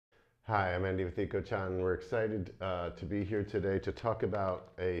Hi, I'm Andy with Eco-chan. We're excited to be here today to talk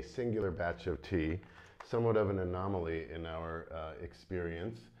about a singular batch of tea, somewhat of an anomaly in our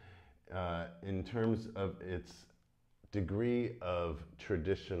experience in terms of its degree of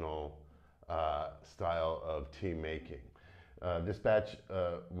traditional style of tea making. This batch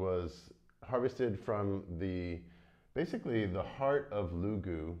was harvested from basically the heart of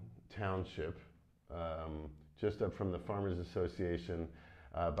Lugu Township, just up from the Farmers Association,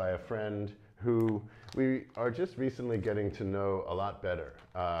 by a friend who we are just recently getting to know a lot better.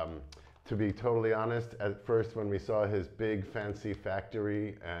 To be totally honest, at first when we saw his big fancy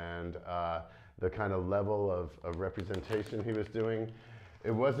factory and the kind of level of representation he was doing,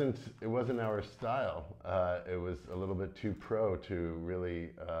 it wasn't our style. It was a little bit too pro to really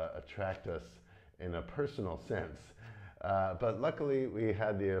attract us in a personal sense. But luckily we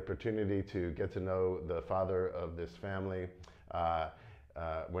had the opportunity to get to know the father of this family.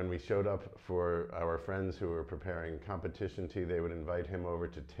 When we showed up for our friends who were preparing competition tea, they would invite him over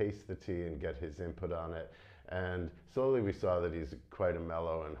to taste the tea and get his input on it. And slowly we saw that he's quite a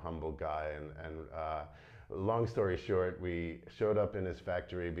mellow and humble guy. Long story short, we showed up in his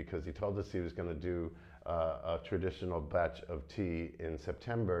factory because he told us he was going to do a traditional batch of tea in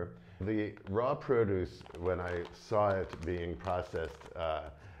September. The raw produce, when I saw it being processed,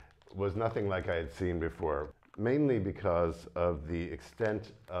 was nothing like I had seen before. Mainly because of the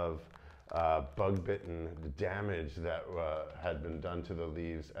extent of bug-bitten damage that had been done to the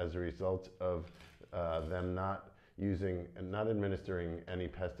leaves as a result of them not administering any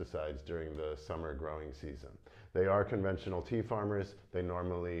pesticides during the summer growing season. They are conventional tea farmers. They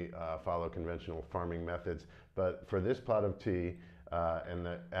normally follow conventional farming methods, but for this plot of tea,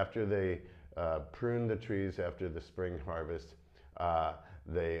 after they prune the trees after the spring harvest,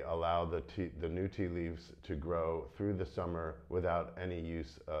 they allow the new tea leaves to grow through the summer without any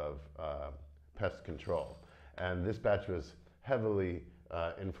use of pest control. And this batch was heavily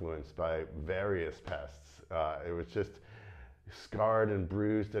influenced by various pests. It was just scarred and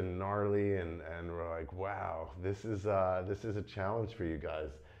bruised and gnarly, and we're like, wow, this is a challenge for you guys.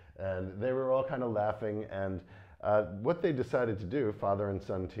 And they were all kind of laughing, and what they decided to do, father and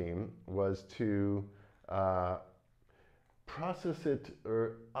son team, was to process it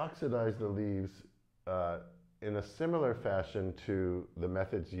or oxidize the leaves in a similar fashion to the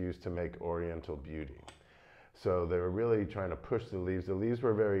methods used to make Oriental Beauty. So they were really trying to push the leaves. The leaves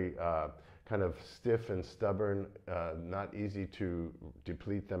were very kind of stiff and stubborn, not easy to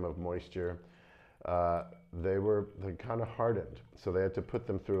deplete them of moisture. They kind of hardened, so they had to put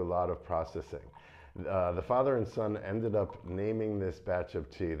them through a lot of processing. The father and son ended up naming this batch of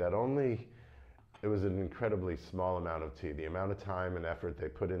tea that it was an incredibly small amount of tea. The amount of time and effort they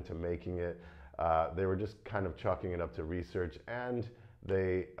put into making it, they were just kind of chalking it up to research, and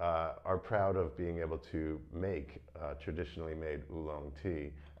they are proud of being able to make traditionally made oolong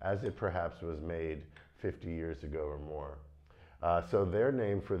tea as it perhaps was made 50 years ago or more. So their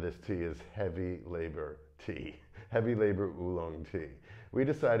name for this tea is heavy labor tea, heavy labor oolong tea. We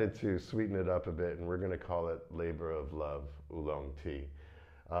decided to sweeten it up a bit, and we're going to call it labor of love oolong tea.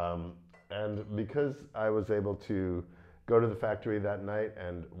 And because I was able to go to the factory that night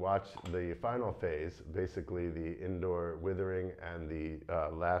and watch the final phase, basically the indoor withering and the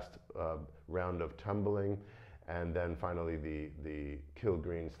last round of tumbling, and then finally the kill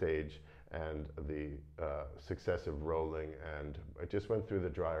green stage and the successive rolling, and I just went through the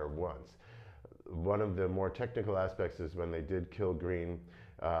dryer once. One of the more technical aspects is when they did kill green,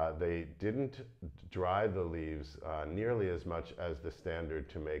 they didn't dry the leaves nearly as much as the standard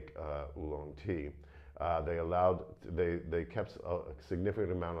to make oolong tea. They kept a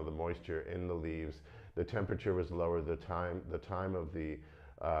significant amount of the moisture in the leaves. The temperature was lower. The time of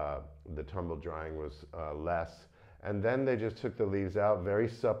the tumble drying was less. And then they just took the leaves out, very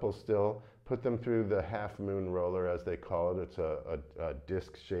supple still, put them through the half moon roller, as they call it. It's a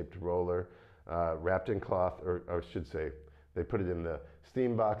disc-shaped roller wrapped in cloth, or I should say, they put it in the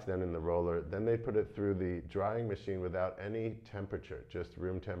steam box, then in the roller. Then they put it through the drying machine without any temperature, just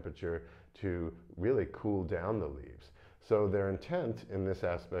room temperature, to really cool down the leaves. So their intent in this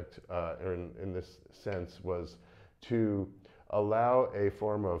aspect, or in this sense, was to allow a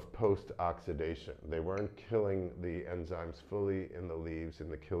form of post-oxidation. They weren't killing the enzymes fully in the leaves in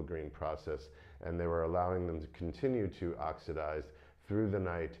the kill green process, and they were allowing them to continue to oxidize through the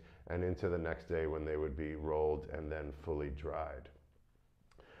night and into the next day when they would be rolled and then fully dried.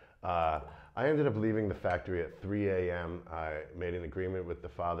 Uh, I ended up leaving the factory at 3 a.m. I made an agreement with the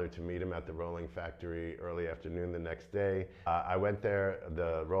father to meet him at the rolling factory early afternoon the next day. I went there,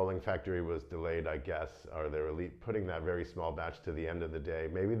 the rolling factory was delayed, I guess, or they were putting that very small batch to the end of the day.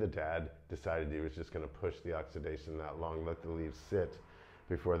 Maybe the dad decided he was just gonna push the oxidation that long, let the leaves sit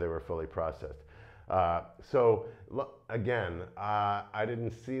before they were fully processed. Again, I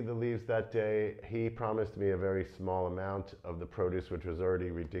didn't see the leaves that day. He promised me a very small amount of the produce, which was already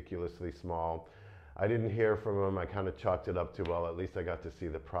ridiculously small. I didn't hear from him. I kind of chalked it up to, well, at least I got to see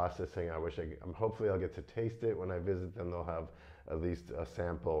the processing. Hopefully I'll get to taste it. When I visit them, they'll have at least a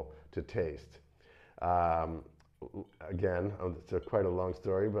sample to taste. Again, it's quite a long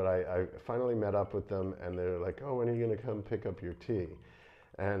story, but I finally met up with them and they're like, oh, when are you gonna come pick up your tea?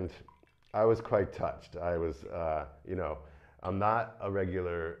 And I was quite touched. I was, I'm not a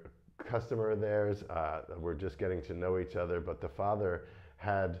regular customer of theirs. We're just getting to know each other, but the father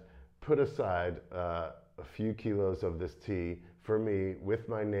had put aside a few kilos of this tea for me with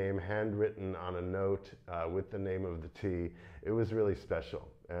my name handwritten on a note with the name of the tea. It was really special.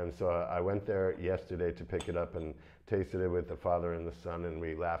 And so I went there yesterday to pick it up and tasted it with the father and the son, and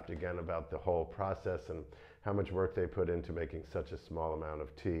we laughed again about the whole process and how much work they put into making such a small amount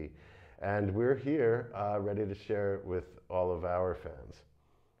of tea. And we're here ready to share it with all of our fans.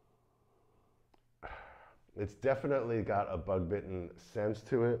 It's definitely got a bug-bitten sense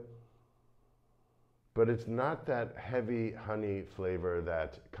to it, but it's not that heavy honey flavor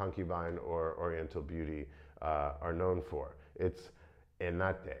that concubine or oriental beauty are known for. It's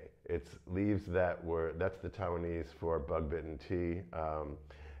enate. It's leaves that's the Taiwanese for bug-bitten tea,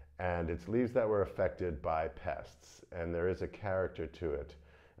 and it's leaves that were affected by pests, and there is a character to it.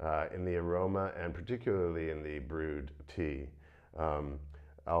 In the aroma and particularly in the brewed tea.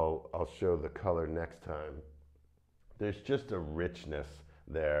 I'll show the color next time. There's just a richness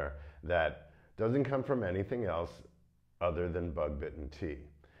there that doesn't come from anything else other than bug-bitten tea.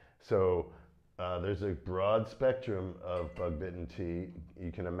 So there's a broad spectrum of bug-bitten tea.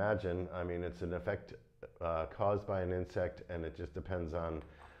 You can imagine, I mean, it's an effect caused by an insect, and it just depends on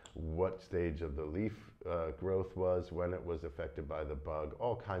what stage of the leaf growth was, when it was affected by the bug,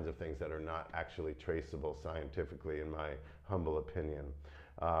 all kinds of things that are not actually traceable scientifically, in my humble opinion.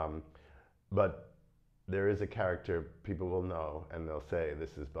 But there is a character people will know, and they'll say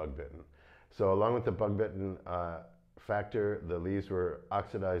this is bug-bitten. So along with the bug-bitten factor, the leaves were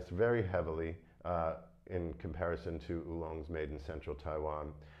oxidized very heavily in comparison to oolongs made in central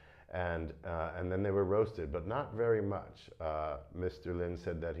Taiwan. And then they were roasted, but not very much. Mr. Lin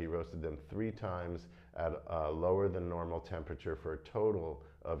said that he roasted them 3 times at a lower than normal temperature for a total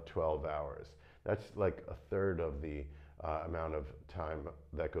of 12 hours. That's like a third of the amount of time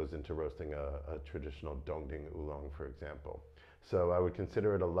that goes into roasting a traditional dongding oolong, for example. So I would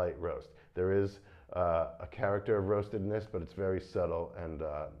consider it a light roast. There is a character of roastedness, but it's very subtle and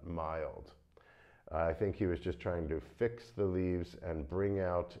mild. I think he was just trying to fix the leaves and bring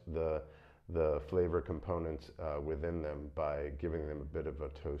out the flavor components within them by giving them a bit of a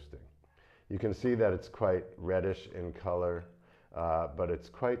toasting. You can see that it's quite reddish in color, but it's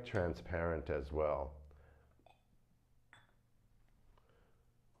quite transparent as well.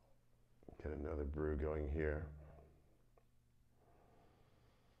 Get another brew going here.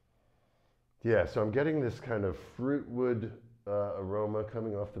 Yeah, so I'm getting this kind of fruitwood aroma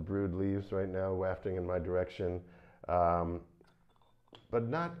coming off the brewed leaves right now, wafting in my direction, but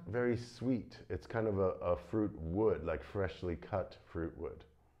not very sweet. It's kind of a fruit wood, like freshly cut fruit wood.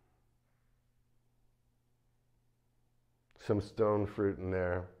 Some stone fruit in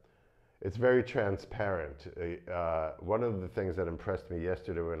there. It's very transparent. One of the things that impressed me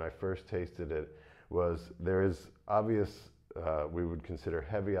yesterday when I first tasted it was there is obvious, we would consider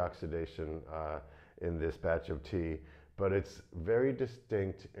heavy oxidation in this batch of tea, but it's very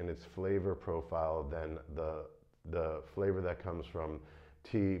distinct in its flavor profile than the flavor that comes from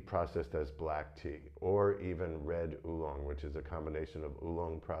tea processed as black tea, or even red oolong, which is a combination of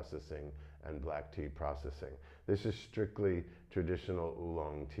oolong processing and black tea processing. This is strictly traditional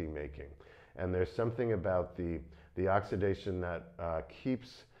oolong tea making. And there's something about the oxidation that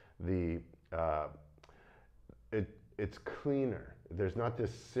keeps it's cleaner. There's not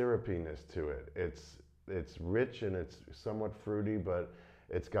this syrupiness to it. It's rich and it's somewhat fruity, but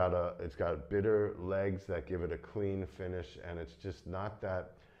it's got bitter legs that give it a clean finish, and it's just not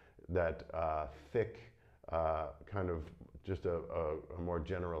that thick kind of just a more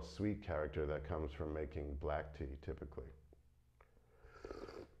general sweet character that comes from making black tea typically.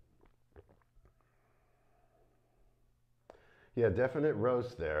 Yeah, definite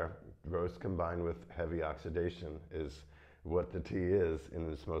roast there. Roast combined with heavy oxidation is what the tea is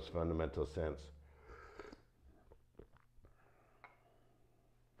in its most fundamental sense.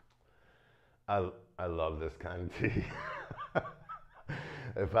 I love this kind of tea.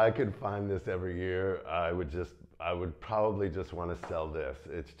 If I could find this every year, I would probably just want to sell this.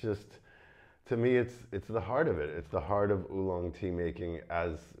 It's just, to me, it's the heart of it. It's the heart of oolong tea making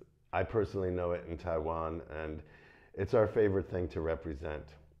as I personally know it in Taiwan, and it's our favorite thing to represent.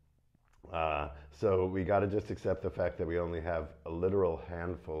 So we got to just accept the fact that we only have a literal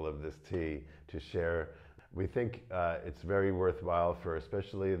handful of this tea to share. We think it's very worthwhile for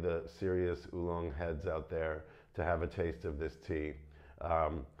especially the serious oolong heads out there to have a taste of this tea.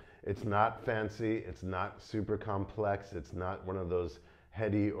 It's not fancy, it's not super complex, it's not one of those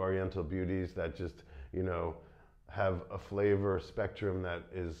heady oriental beauties that just, you know, have a flavor spectrum that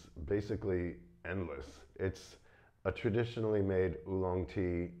is basically endless. It's a traditionally made oolong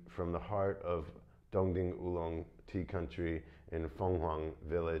tea from the heart of Dongding Oolong Tea Country in Fenghuang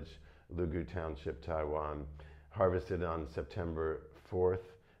Village, Lugu Township, Taiwan, harvested on September 4th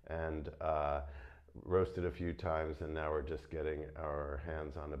and roasted a few times, and now we're just getting our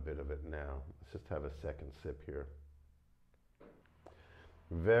hands on a bit of it now. Let's just have a second sip here.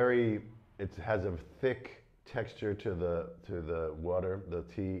 It has a thick texture to the water, the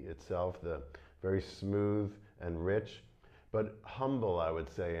tea itself, the very smooth and rich, but humble, I would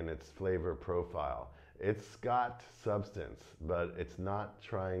say, in its flavor profile. It's got substance, but it's not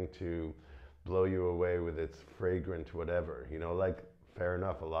trying to blow you away with its fragrant whatever, you know, like, fair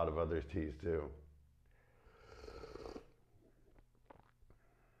enough, a lot of other teas do.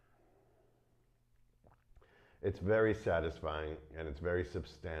 It's very satisfying and it's very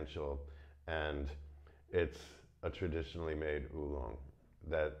substantial, and it's a traditionally made oolong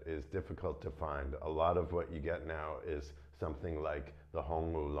that is difficult to find. A lot of what you get now is something like the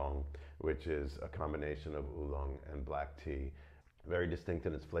Hong Oolong, which is a combination of oolong and black tea. Very distinct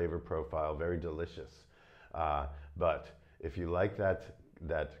in its flavor profile, very delicious. But if you like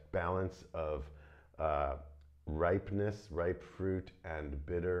that balance of ripeness, ripe fruit, and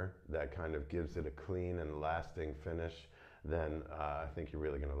bitter that kind of gives it a clean and lasting finish, then I think you're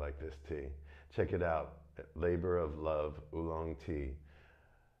really going to like this tea. Check it out, Labor of Love Oolong Tea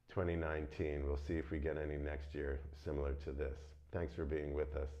 2019. We'll see if we get any next year similar to this. Thanks for being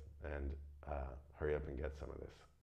with us, and hurry up and get some of this.